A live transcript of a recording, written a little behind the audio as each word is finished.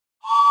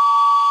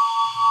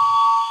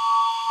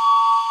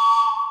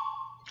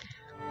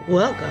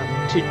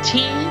Welcome to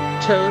Tea,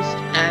 Toast,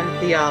 and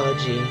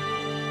Theology.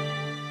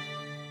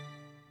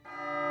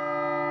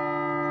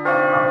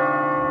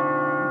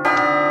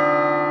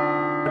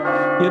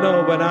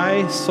 When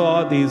I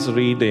saw these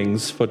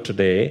readings for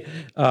today,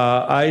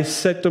 I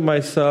said to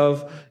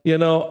myself,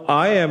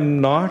 I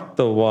am not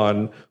the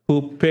one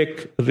who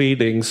pick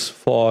readings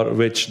for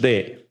which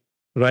day.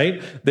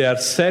 Right? They are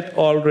set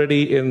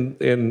already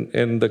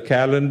in the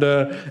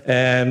calendar,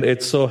 and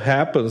it so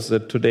happens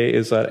that today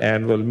is our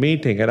annual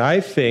meeting. And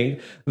I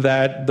think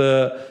that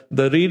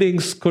the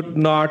readings could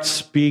not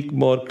speak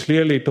more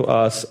clearly to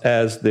us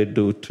as they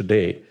do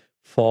today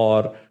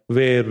for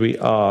where we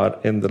are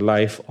in the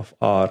life of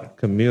our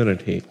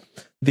community.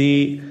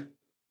 The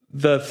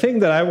thing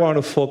that I want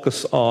to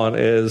focus on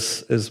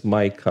is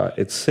Micah.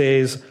 It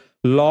says,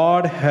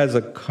 Lord has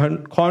a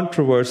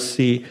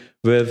controversy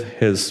with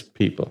his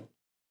people.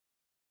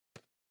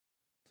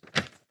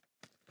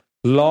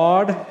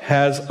 Lord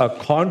has a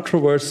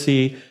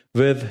controversy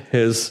with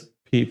his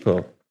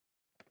people.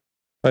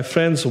 My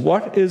friends,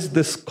 what is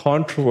this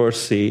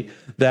controversy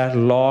that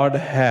Lord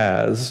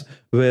has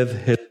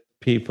with his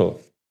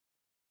people?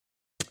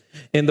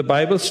 In the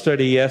Bible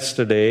study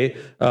yesterday,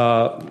 we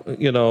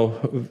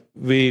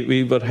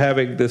were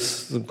having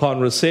this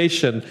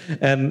conversation,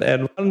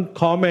 and one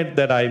comment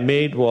that I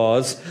made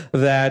was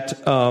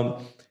that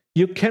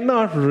you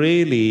cannot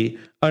really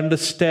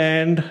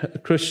understand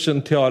Christian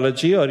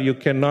theology, or you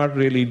cannot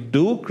really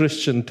do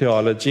Christian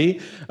theology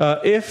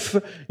if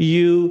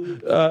you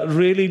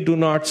really do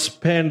not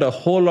spend a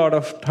whole lot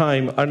of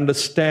time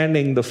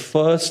understanding the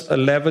first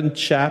 11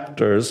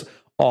 chapters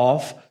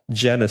of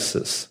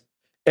Genesis.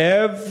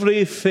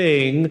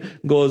 Everything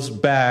goes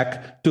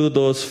back to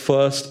those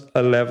first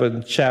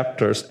 11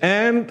 chapters,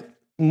 and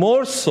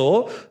more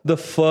so, the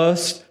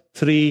first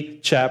 3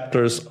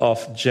 chapters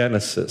of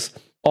Genesis.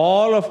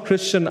 All of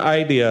Christian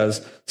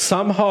ideas,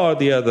 somehow or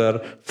the other,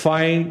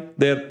 find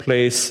their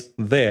place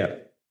there.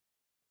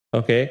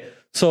 Okay?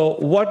 So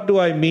what do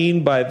I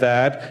mean by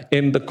that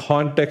in the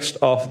context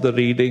of the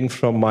reading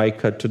from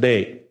Micah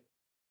today?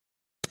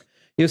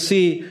 You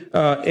see,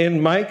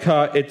 in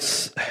Micah, it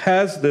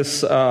has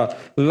this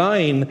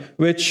line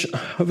which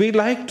we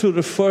like to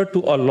refer to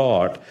a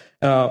lot.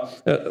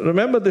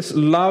 Remember this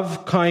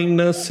love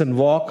kindness and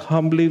walk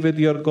humbly with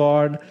your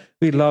God?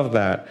 We love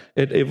that.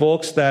 It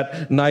evokes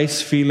that nice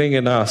feeling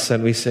in us,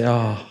 and we say,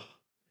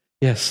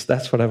 yes,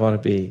 that's what I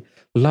want to be.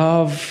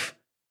 Love,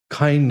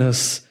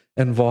 kindness,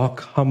 and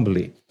walk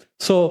humbly.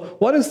 So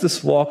what is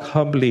this walk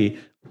humbly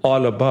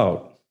all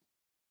about?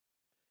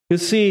 You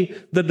see,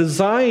 the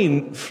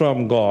design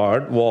from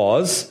God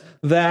was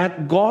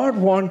that God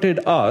wanted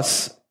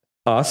us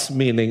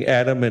meaning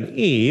Adam and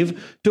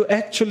Eve, to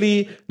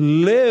actually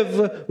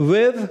live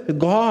with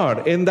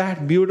God in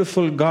that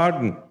beautiful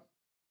garden.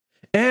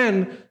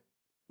 And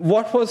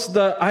what was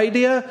the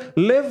idea?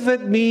 Live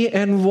with me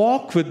and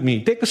walk with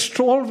me. Take a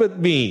stroll with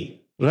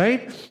me,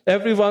 right?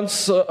 Every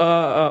once in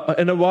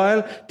a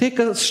while, take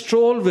a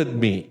stroll with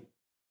me,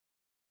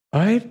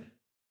 all right?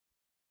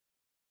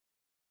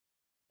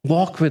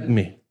 Walk with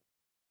me.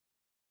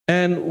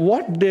 And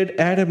what did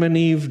Adam and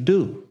Eve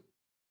do?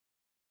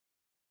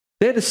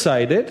 They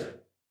decided,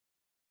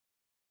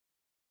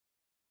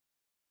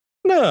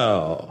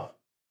 no,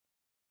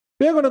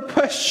 we're going to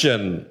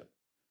question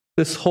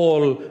this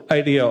whole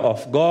idea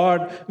of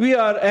God. We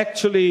are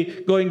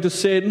actually going to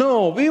say,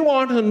 no, we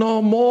want to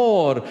know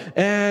more,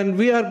 and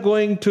we are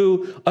going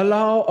to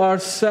allow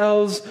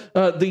ourselves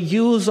the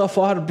use of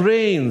our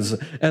brains.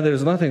 And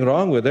there's nothing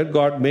wrong with it.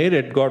 God made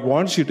it. God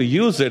wants you to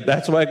use it.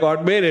 That's why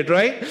God made it,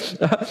 right?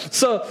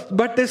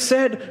 But they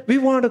said, we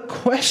want to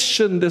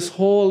question this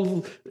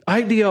whole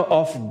idea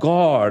of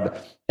God.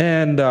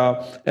 And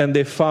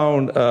they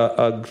found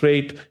a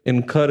great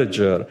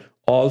encourager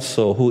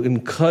also who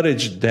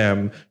encouraged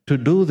them to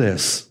do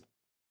this.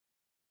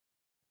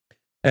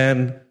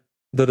 And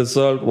the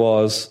result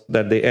was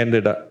that they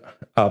ended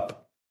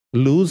up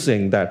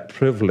losing that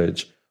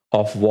privilege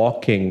of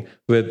walking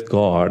with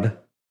God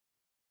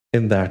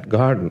in that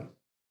garden.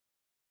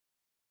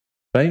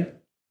 Right?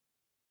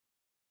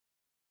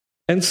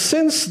 And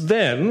since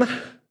then,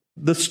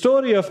 the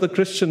story of the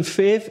Christian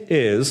faith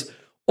is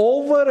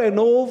over and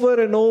over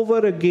and over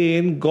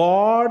again,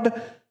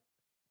 God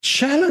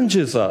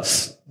challenges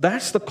us.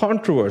 That's the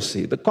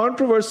controversy. The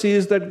controversy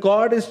is that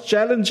God is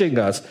challenging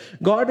us.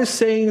 God is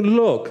saying,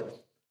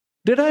 look,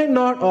 did I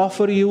not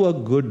offer you a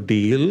good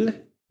deal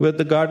with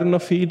the Garden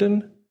of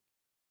Eden?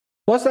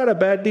 Was that a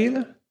bad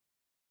deal?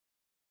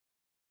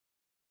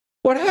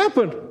 What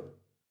happened?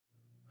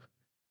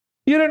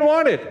 You didn't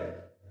want it.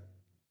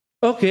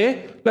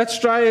 Okay, let's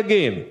try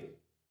again.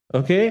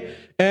 Okay?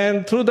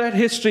 And through that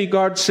history,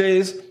 God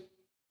says,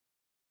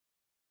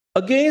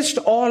 against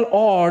all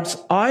odds,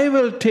 I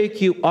will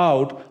take you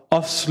out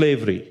of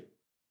slavery.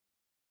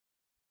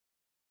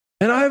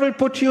 And I will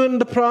put you in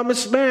the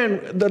promised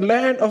land, the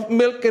land of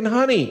milk and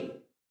honey.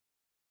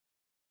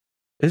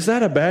 Is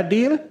that a bad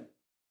deal?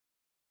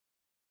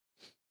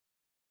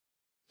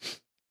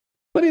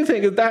 What do you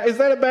think? Is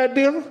that a bad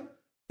deal?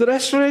 The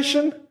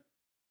restoration?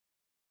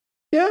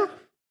 Yeah?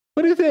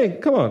 What do you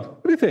think? Come on.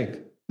 What do you think?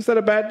 Is that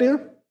a bad deal?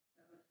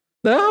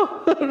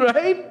 No?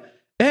 Right?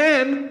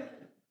 And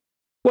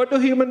what do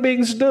human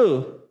beings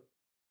do?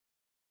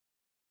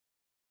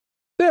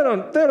 They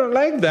don't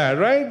like that,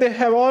 right? They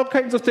have all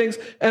kinds of things.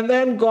 And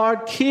then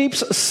God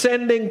keeps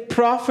sending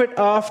prophet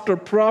after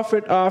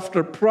prophet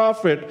after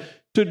prophet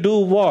to do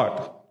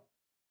what?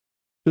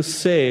 To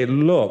say,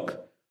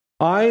 look,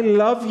 I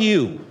love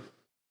you.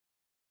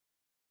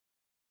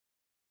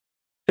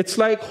 It's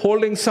like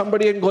holding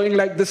somebody and going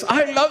like this,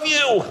 I love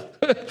you.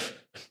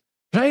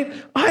 Right?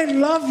 I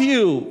love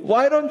you.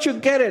 Why don't you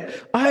get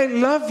it? I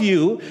love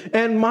you.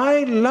 And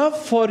my love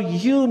for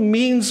you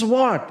means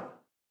what?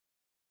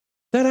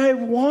 That I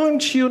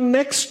want you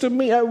next to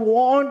me. I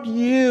want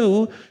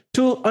you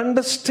to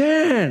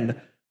understand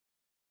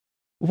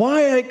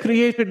why I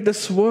created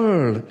this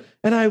world.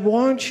 And I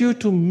want you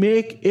to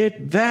make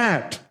it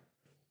that.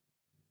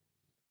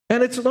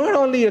 And it's not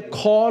only a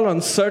call on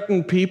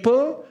certain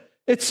people,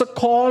 it's a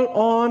call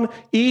on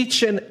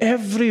each and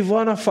every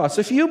one of us.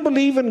 If you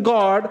believe in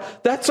God,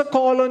 that's a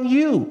call on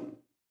you.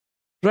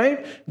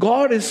 Right?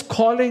 God is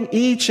calling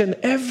each and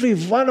every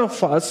one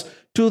of us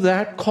to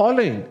that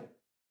calling.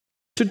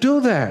 To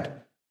do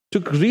that, to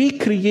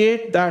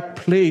recreate that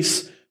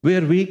place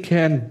where we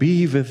can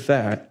be with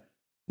that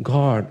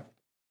God.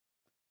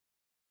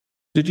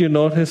 Did you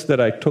notice that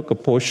I took a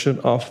portion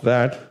of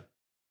that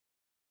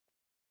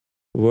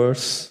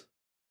verse?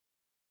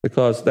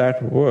 Because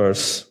that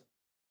verse,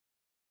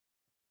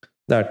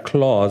 that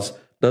clause,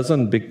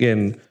 doesn't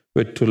begin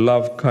with to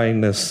love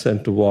kindness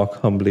and to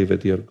walk humbly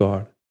with your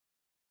God.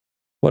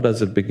 What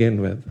does it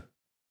begin with?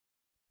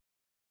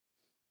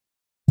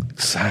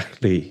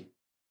 Exactly.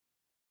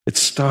 It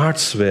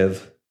starts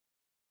with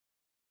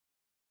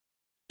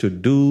to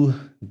do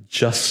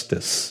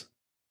justice.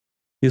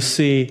 You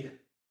see,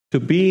 to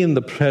be in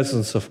the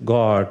presence of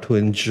God, to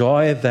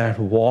enjoy that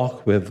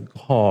walk with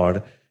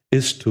God,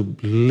 is to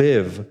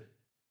live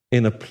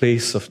in a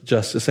place of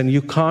justice. And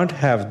you can't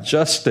have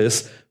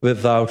justice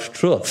without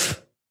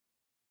truth.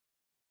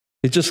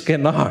 You just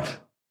cannot,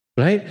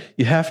 right?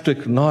 You have to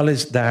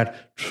acknowledge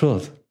that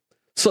truth.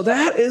 So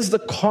that is the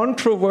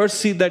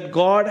controversy that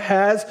God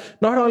has,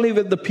 not only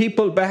with the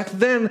people back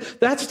then,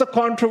 that's the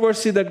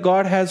controversy that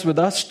God has with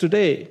us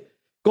today.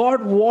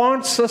 God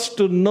wants us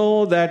to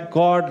know that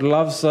God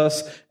loves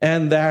us,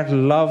 and that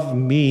love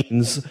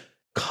means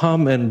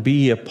come and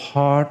be a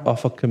part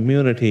of a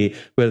community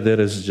where there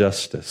is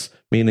justice,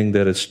 meaning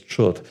there is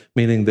truth,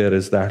 meaning there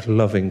is that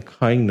loving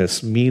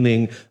kindness,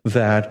 meaning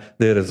that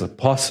there is a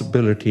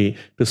possibility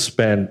to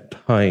spend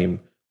time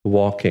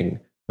walking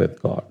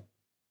with God.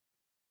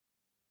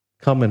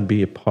 Come and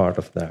be a part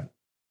of that.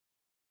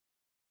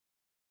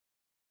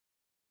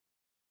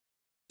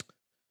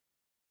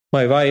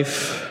 My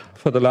wife,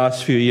 for the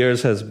last few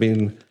years, has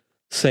been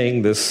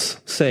saying this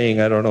saying,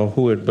 I don't know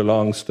who it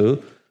belongs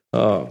to.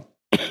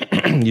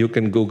 You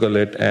can Google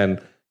it,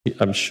 and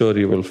I'm sure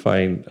you will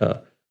find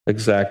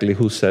exactly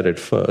who said it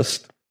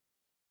first.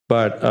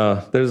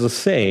 But there's a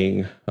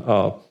saying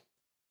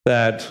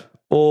that,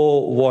 oh,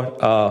 what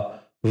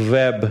a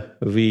web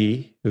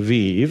we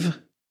weave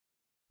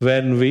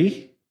when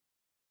we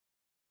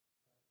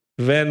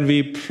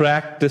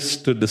practice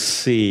to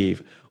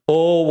deceive.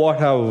 Oh,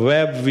 what a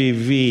web we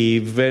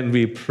weave when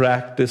we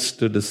practice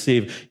to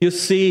deceive. You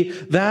see,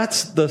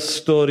 that's the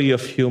story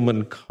of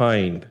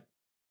humankind.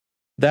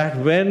 That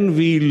when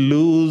we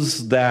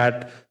lose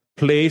that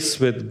place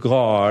with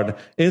God,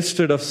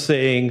 instead of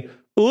saying,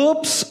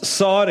 oops,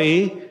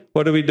 sorry,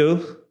 what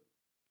do?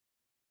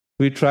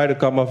 We try to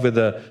come up with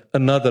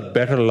another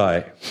better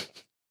lie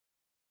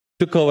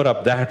to cover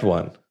up that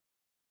one.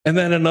 And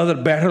then another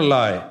better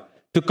lie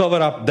to cover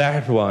up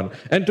that one.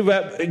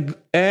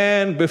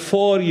 And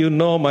before you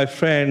know, my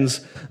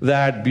friends,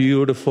 that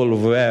beautiful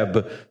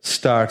web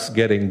starts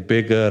getting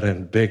bigger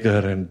and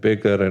bigger and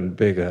bigger and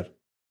bigger.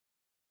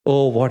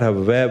 Oh, what a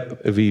web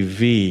we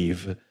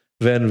weave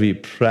when we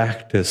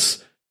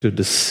practice to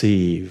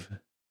deceive.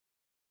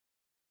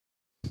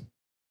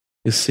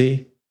 You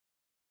see?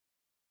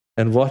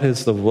 And what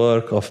is the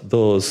work of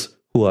those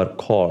who are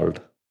called?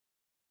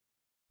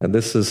 And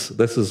this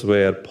is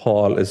where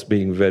Paul is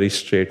being very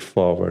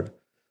straightforward.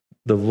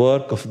 The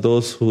work of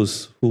those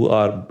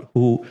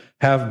who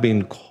have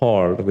been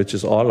called, which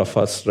is all of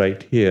us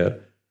right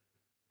here,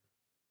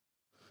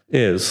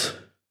 is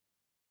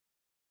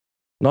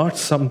not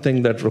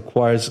something that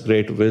requires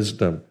great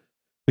wisdom.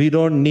 We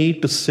don't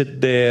need to sit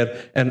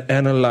there and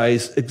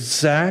analyze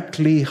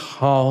exactly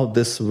how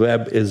this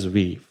web is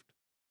weaved.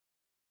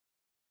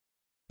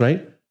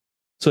 Right?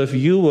 So if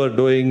you were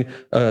doing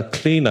a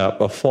cleanup,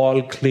 a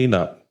fall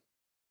cleanup,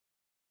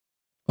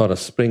 or a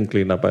spring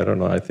cleanup, I don't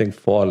know, I think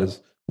fall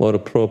is more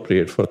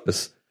appropriate for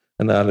this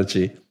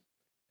analogy.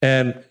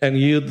 And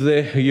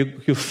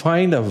you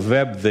find a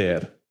web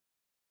there.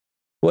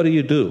 What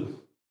do?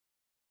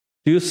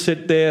 Do you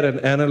sit there and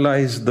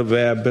analyze the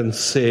web and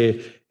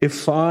say,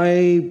 if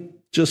I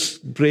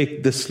just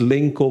break this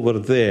link over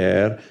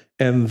there,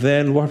 and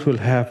then what will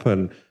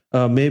happen?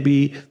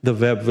 Maybe the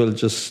web will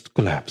just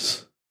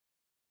collapse.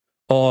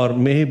 or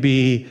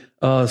maybe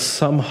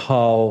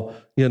somehow,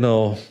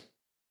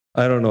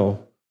 I don't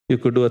know, you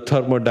could do a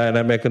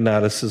thermodynamic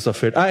analysis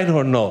of it. I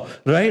don't know,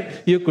 right?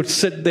 You could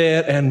sit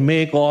there and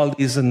make all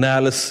these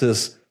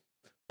analyses.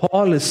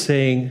 Paul is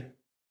saying,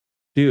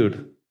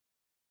 dude,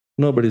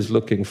 nobody's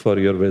looking for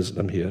your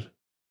wisdom here.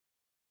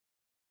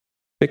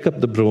 Pick up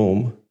the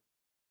broom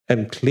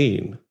and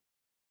clean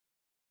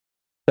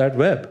that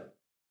web.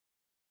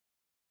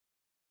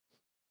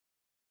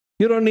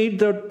 You don't need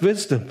the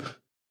wisdom.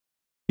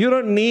 You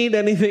don't need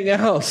anything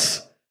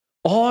else.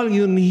 All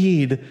you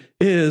need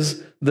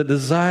is the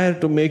desire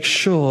to make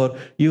sure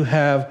you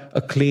have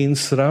a clean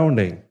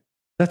surrounding.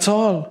 That's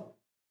all.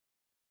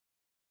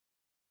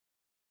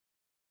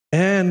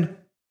 And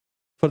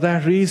for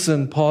that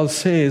reason, Paul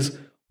says,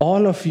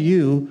 all of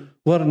you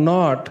were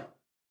not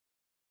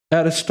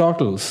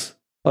Aristotle's,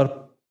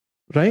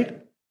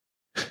 right?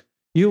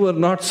 You were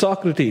not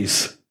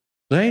Socrates,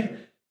 right?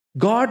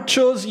 God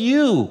chose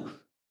you,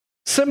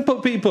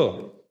 simple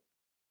people.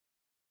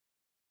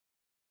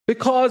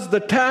 Because the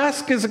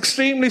task is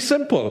extremely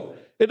simple.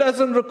 It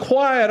doesn't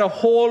require a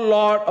whole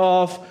lot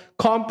of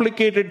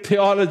complicated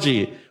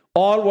theology.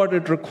 All what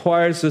it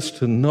requires is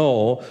to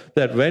know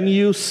that when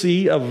you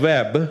see a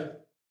web,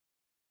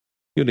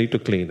 you need to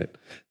clean it.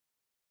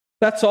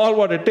 That's all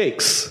what it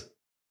takes.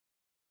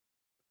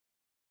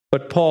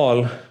 But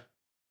Paul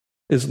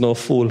is no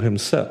fool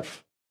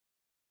himself.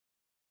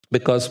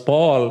 Because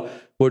Paul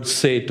would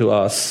say to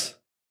us,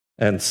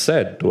 and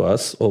said to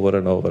us over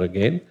and over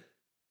again,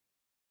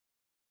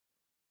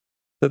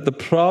 that the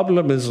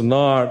problem is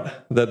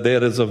not that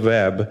there is a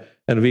web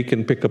and we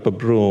can pick up a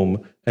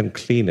broom and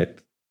clean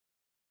it.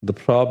 The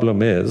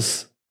problem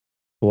is,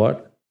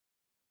 what?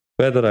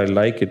 Whether I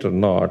like it or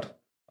not,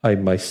 I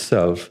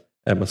myself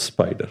am a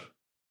spider.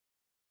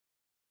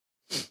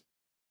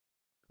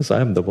 Because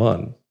I'm the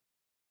one.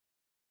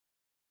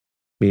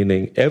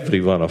 Meaning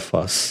every one of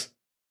us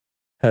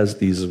has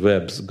these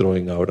webs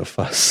growing out of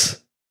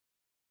us.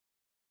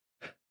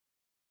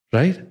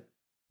 Right?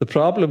 The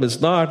problem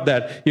is not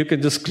that you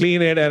can just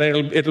clean it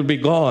and it'll be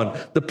gone.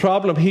 The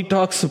problem, he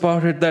talks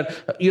about it that,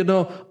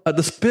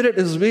 the spirit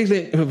is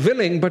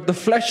willing, but the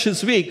flesh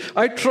is weak.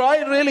 I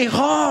try really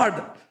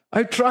hard,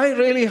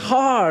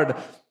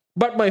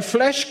 but my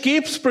flesh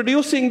keeps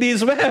producing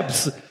these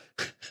webs.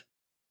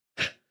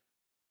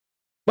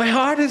 My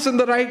heart is in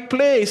the right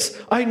place.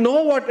 I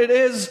know what it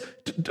is.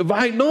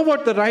 I know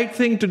what the right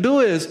thing to do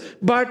is,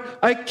 but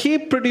I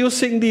keep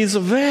producing these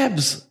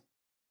webs.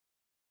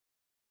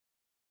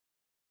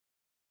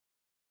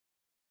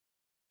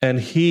 And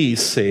he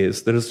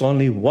says there is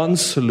only one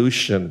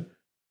solution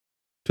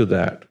to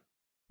that.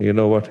 You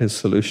know what his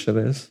solution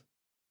is?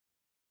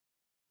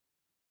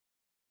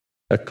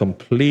 A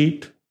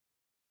complete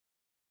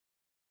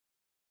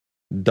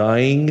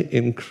dying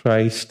in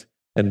Christ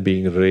and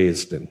being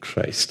raised in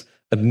Christ.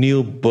 A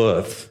new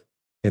birth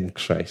in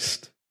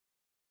Christ.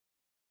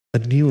 A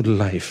new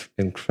life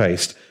in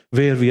Christ,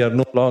 where we are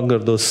no longer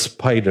those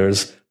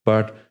spiders,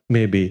 but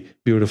maybe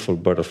beautiful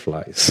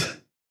butterflies.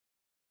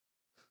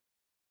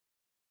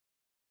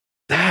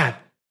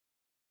 That,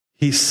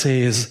 he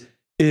says,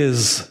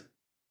 is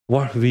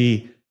what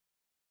we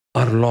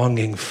are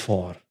longing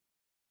for.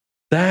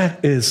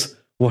 That is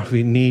what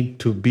we need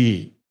to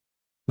be.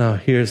 Now,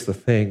 here's the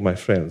thing, my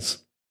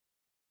friends.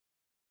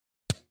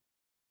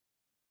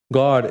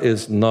 God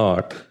is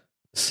not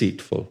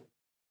deceitful.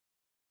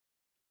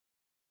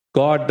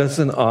 God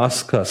doesn't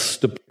ask us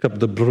to pick up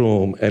the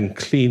broom and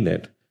clean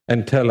it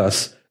and tell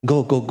us,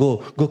 go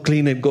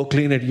clean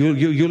it.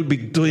 You'll be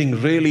doing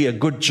really a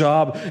good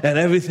job and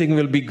everything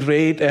will be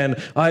great and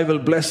I will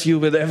bless you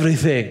with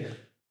everything.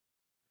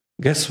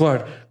 Guess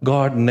what?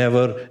 God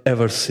never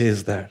ever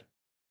says that.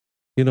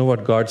 You know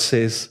what God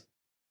says?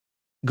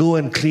 Go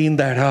and clean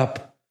that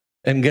up.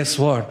 And guess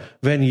what?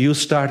 When you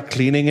start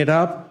cleaning it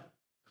up,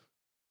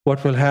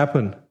 what will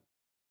happen?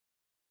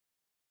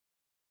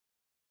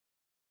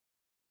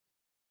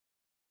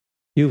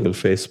 You will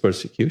face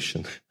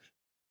persecution.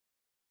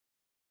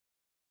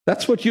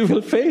 That's what you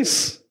will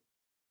face.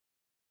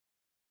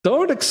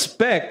 Don't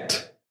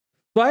expect.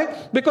 Why?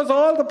 Because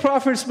all the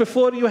prophets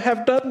before you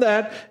have done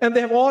that, and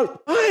they have all.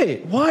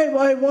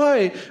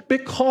 Why?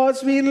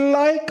 Because we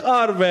like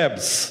our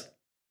webs.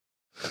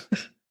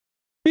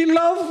 We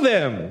love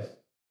them.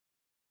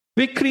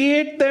 We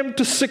create them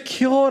to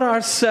secure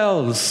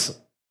ourselves.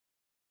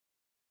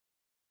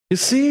 You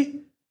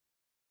see?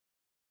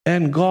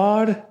 And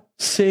God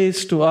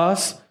says to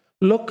us,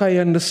 look, I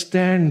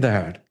understand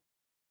that.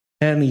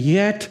 And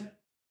yet,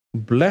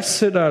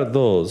 blessed are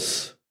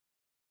those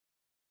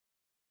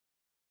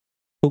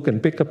who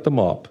can pick up the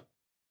mop,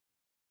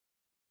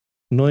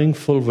 knowing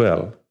full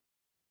well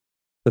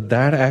that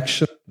that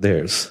action of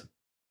theirs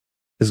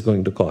is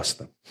going to cost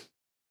them.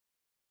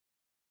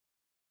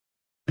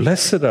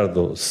 Blessed are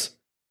those.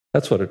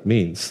 That's what it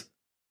means.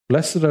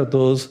 Blessed are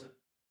those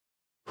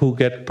who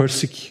get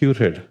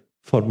persecuted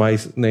for my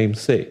name's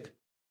sake.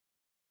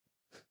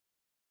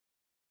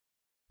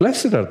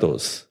 Blessed are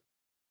those.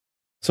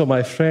 So,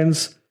 my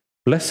friends,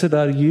 blessed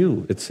are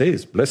you. It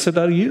says, blessed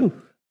are you.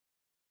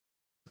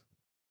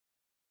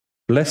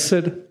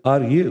 Blessed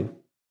are you.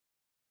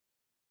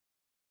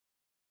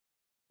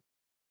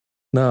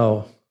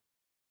 Now,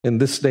 in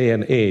this day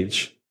and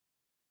age,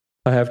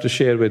 I have to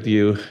share with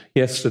you,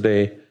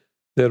 yesterday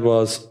there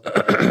was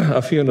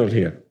a funeral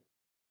here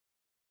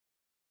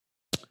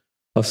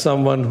of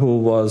someone who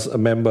was a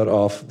member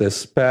of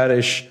this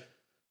parish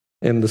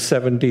in the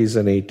 70s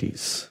and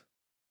 80s.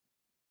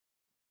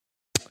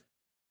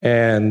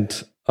 And,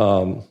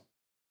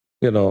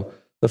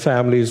 the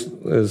family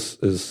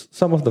is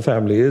some of the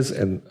family is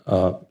in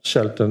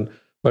Shelton,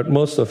 but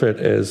most of it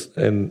is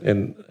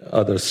in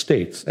other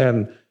states.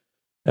 And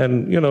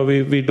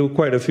we do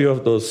quite a few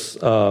of those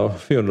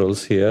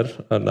funerals here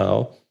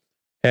now.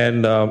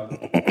 And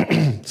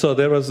so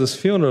there was this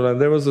funeral,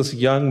 and there was this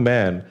young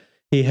man.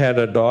 He had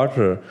a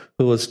daughter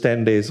who was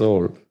 10 days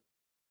old.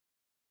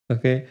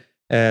 Okay?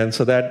 And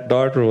so that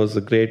daughter was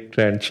the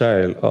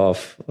great-grandchild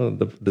of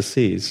the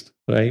deceased,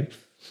 right?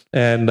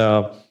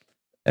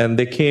 And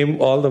they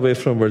came all the way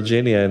from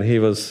Virginia, and he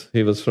was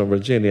from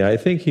Virginia. I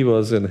think he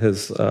was in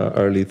his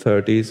early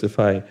 30s, if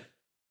I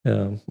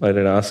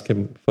didn't ask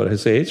him for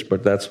his age,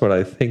 but that's what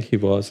I think he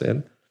was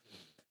in.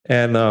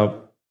 And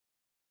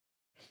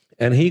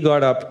he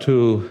got up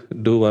to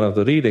do one of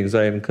the readings.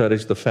 I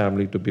encouraged the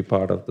family to be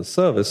part of the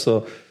service.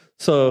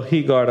 So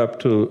he got up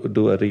to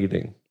do a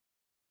reading.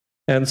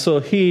 And so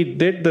he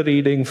did the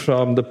reading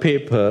from the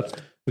paper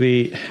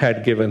we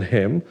had given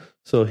him.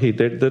 So he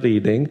did the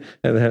reading,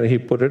 and then he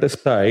put it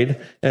aside,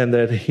 and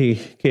then he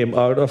came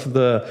out of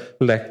the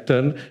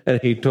lectern, and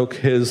he took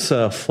his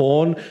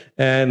phone,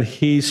 and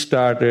he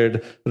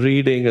started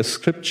reading a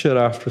scripture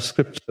after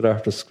scripture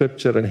after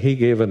scripture, and he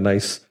gave a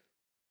nice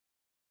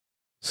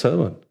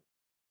sermon.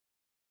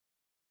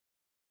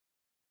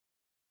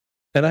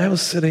 And I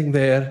was sitting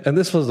there, and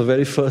this was the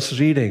very first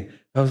reading.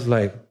 I was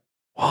like,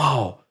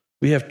 wow.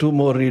 We have 2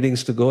 more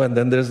readings to go, and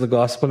then there's the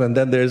gospel, and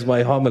then there's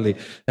my homily.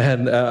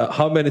 And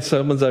how many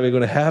sermons are we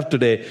going to have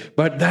today?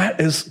 But that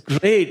is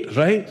great,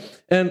 right?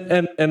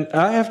 And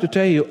I have to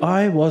tell you,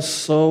 I was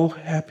so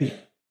happy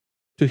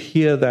to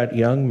hear that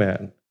young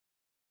man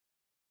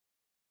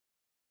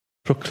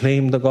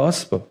proclaim the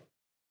gospel.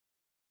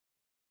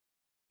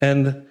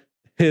 And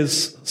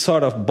his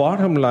sort of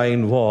bottom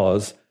line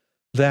was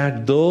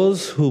that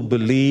those who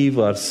believe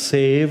are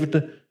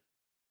saved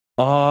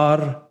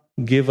are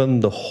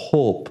given the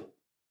hope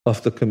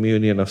of the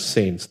communion of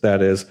saints.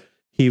 That is,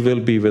 he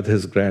will be with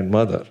his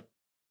grandmother.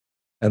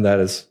 And that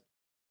is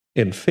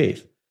in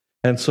faith.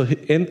 And so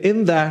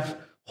in that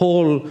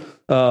whole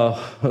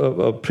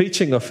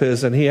preaching of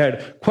his, and he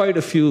had quite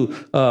a few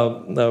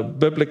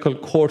biblical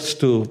quotes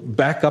to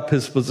back up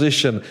his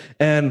position.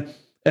 And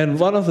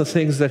one of the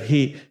things that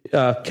he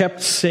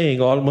kept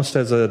saying almost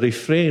as a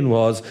refrain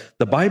was,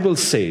 the Bible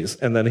says,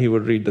 and then he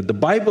would read that, the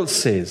Bible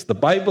says, the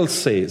Bible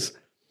says.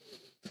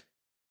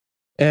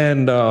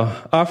 And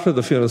after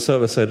the funeral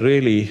service, I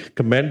really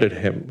commended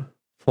him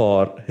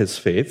for his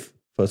faith,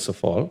 first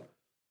of all.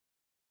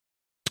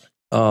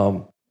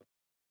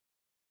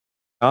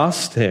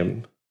 Asked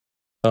him,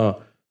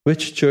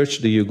 which church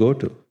do you go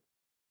to?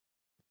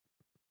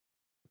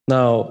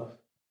 Now,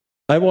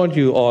 I want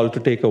you all to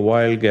take a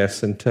wild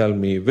guess and tell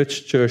me,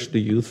 which church do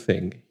you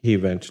think he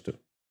went to?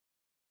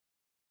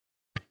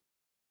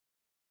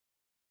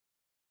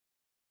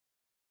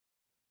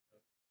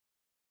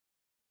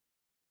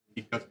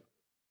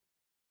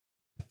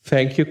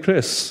 Thank you,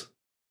 Chris.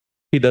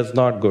 He does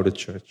not go to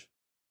church.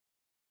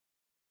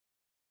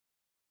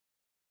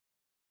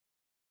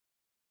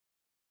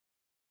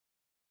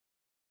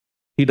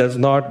 He does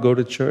not go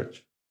to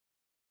church.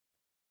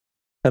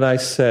 And I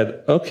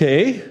said,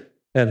 okay.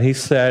 And he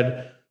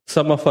said,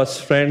 some of us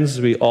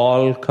friends, we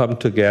all come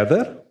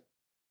together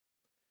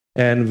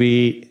and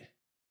we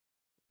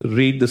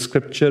read the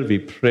scripture, we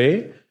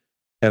pray,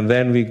 and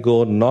then we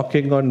go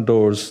knocking on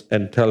doors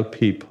and tell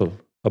people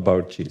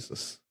about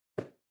Jesus.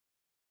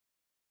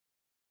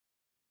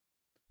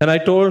 And I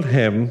told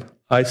him,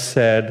 I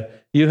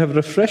said, you have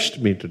refreshed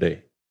me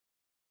today.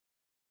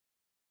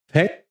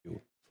 Thank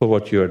you for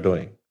what you are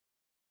doing.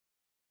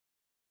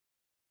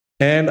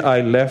 And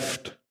I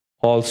left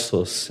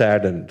also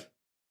saddened.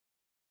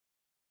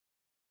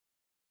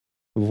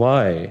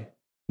 Why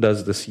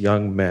does this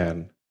young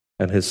man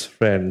and his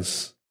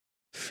friends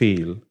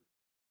feel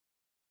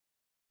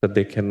that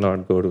they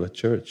cannot go to a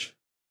church?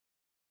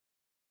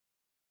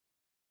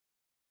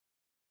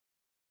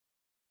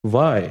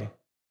 Why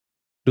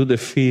do they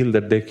feel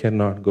that they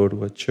cannot go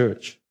to a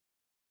church?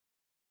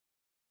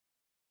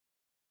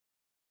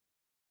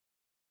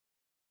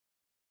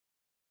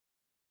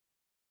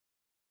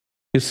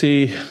 You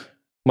see,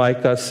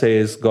 Micah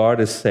says,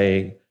 God is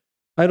saying,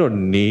 I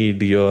don't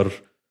need your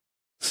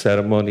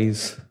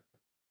ceremonies.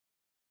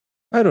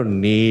 I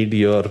don't need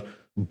your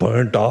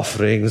burnt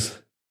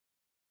offerings.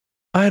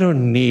 I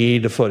don't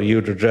need for you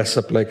to dress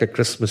up like a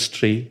Christmas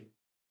tree.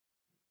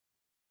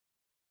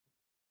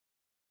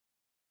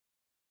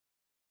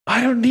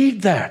 I don't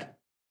need that.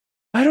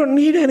 I don't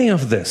need any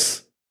of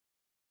this.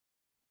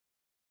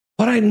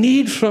 What I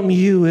need from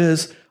you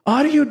is,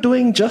 are you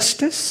doing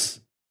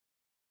justice?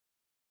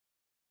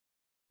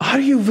 Are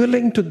you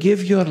willing to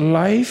give your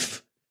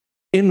life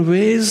in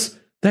ways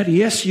that,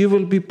 yes, you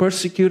will be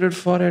persecuted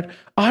for it?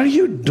 Are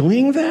you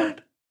doing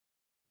that?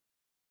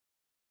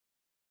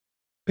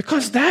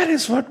 Because that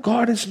is what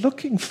God is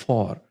looking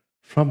for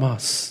from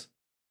us.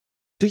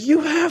 Do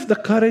you have the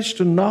courage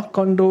to knock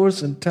on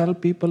doors and tell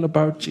people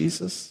about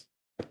Jesus?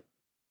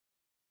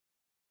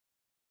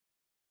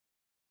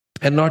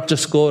 And not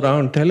just go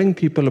around telling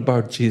people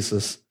about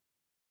Jesus,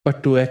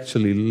 but to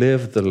actually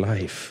live the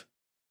life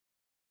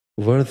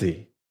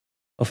worthy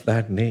of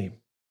that name.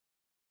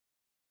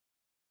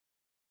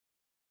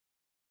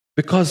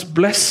 Because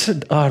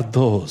blessed are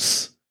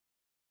those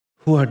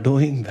who are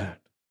doing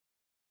that.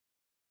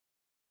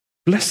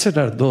 Blessed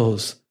are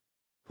those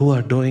who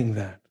are doing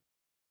that.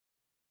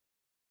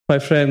 My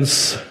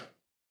friends,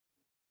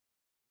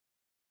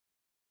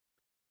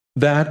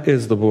 that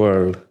is the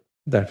world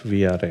that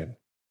we are in.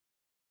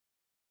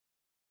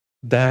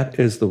 That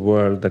is the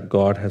world that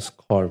God has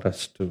called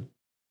us to.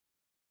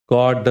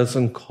 God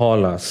doesn't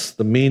call us.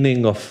 The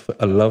meaning of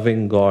a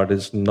loving God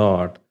is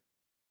not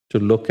to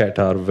look at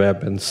our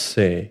web and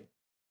say,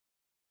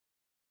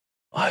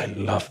 I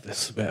love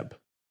this web.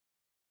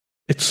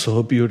 It's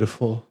so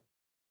beautiful.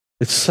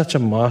 It's such a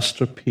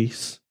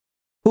masterpiece.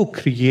 Who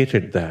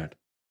created that?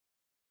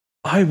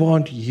 I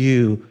want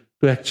you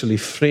to actually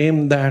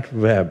frame that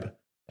web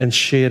and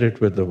share it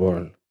with the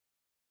world.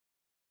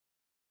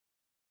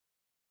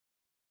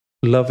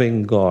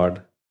 Loving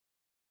God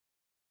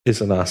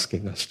isn't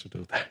asking us to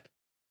do that.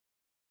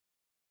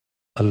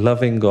 A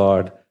loving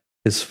God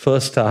is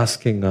first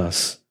asking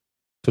us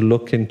to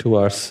look into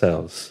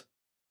ourselves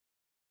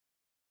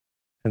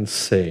and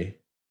say,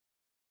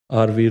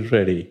 are we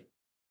ready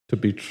to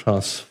be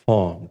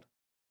transformed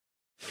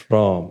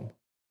from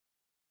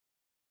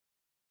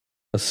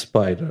a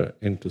spider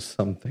into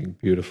something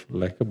beautiful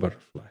like a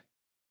butterfly?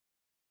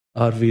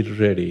 Are we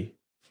ready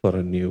for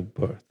a new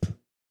birth?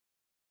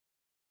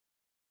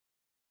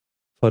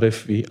 For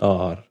if we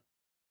are,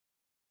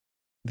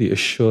 the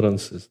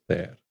assurance is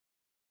there.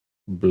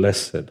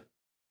 Blessed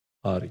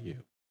are you.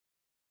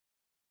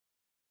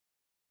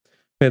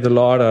 May the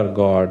Lord our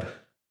God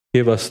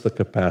give us the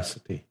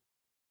capacity,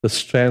 the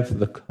strength,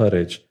 the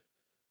courage,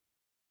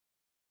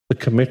 the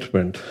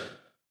commitment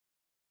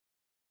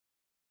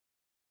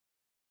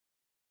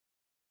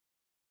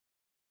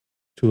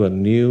to a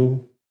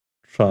new,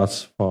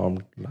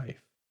 transformed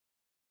life.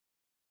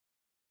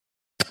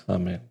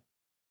 Amen.